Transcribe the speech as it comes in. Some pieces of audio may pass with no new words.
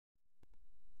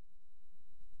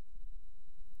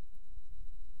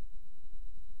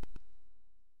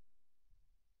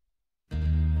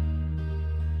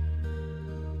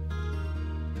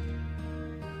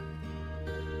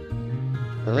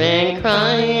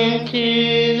crying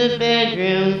to the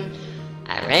bedroom,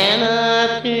 I ran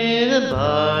up to the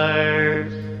bar.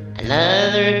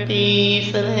 Another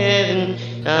piece of heaven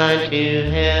gone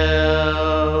to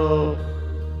hell.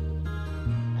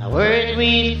 The words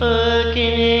we spoke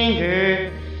in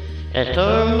anger that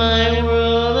tore my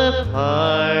world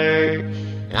apart,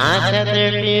 and I sat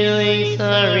there feeling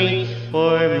sorry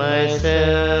for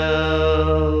myself.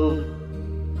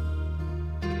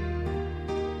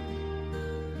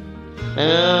 And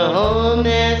the old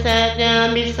man sat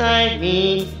down beside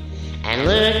me and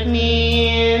looked me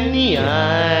in the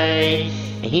eye,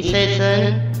 and he said,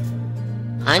 "Son,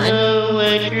 I know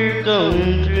what you're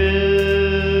going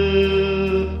through.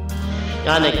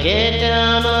 Gotta get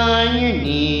down on your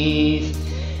knees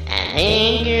and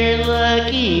thank your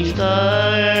lucky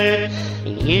stars.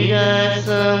 You got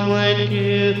someone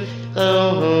to go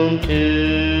home to.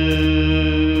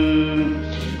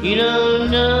 You don't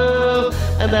know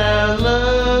about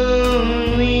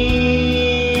lonely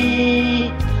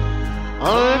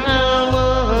or how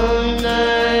long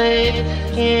life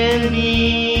can be.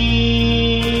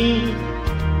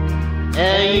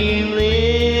 And you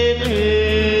live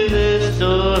through the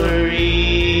story.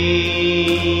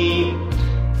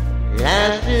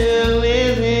 Life's still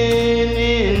living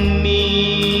in me.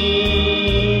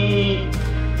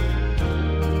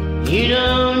 You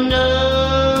don't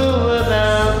know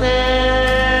about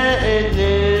sadness.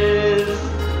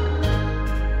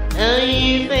 How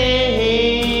you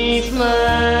face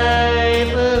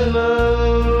life alone.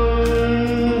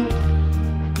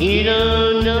 You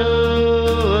don't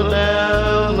know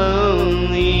about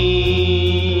lonely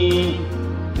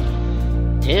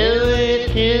till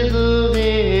it's chiseled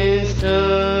in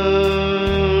stone.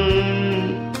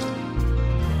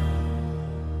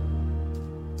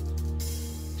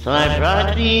 So I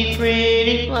brought these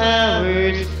pretty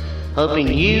flowers, hoping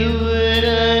you would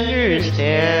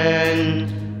understand.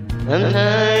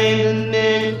 Sometimes a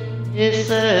man is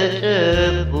such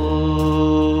a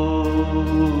fool.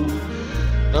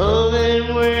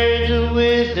 Golden words of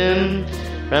wisdom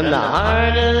from the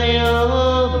heart of the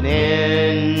old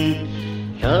man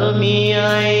showed me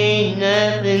I ain't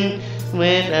nothing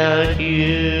without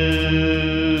you.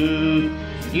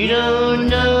 You don't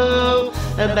know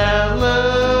about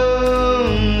lonely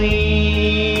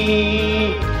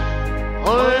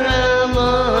or how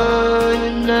long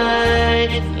the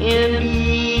night can be.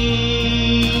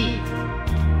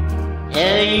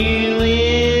 And you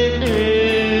live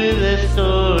through the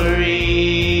story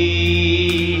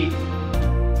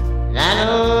that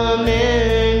old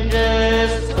man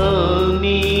just told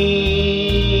me.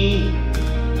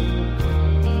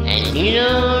 And you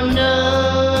don't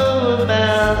know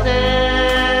about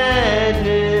sadness,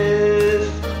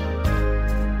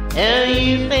 how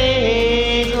you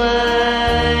face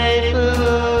life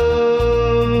alone.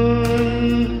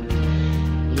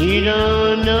 You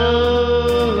don't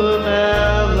know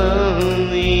about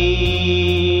lonely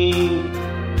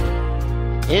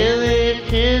till it's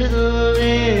chiseled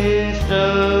in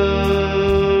stone.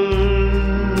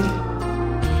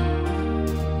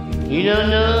 You don't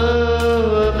know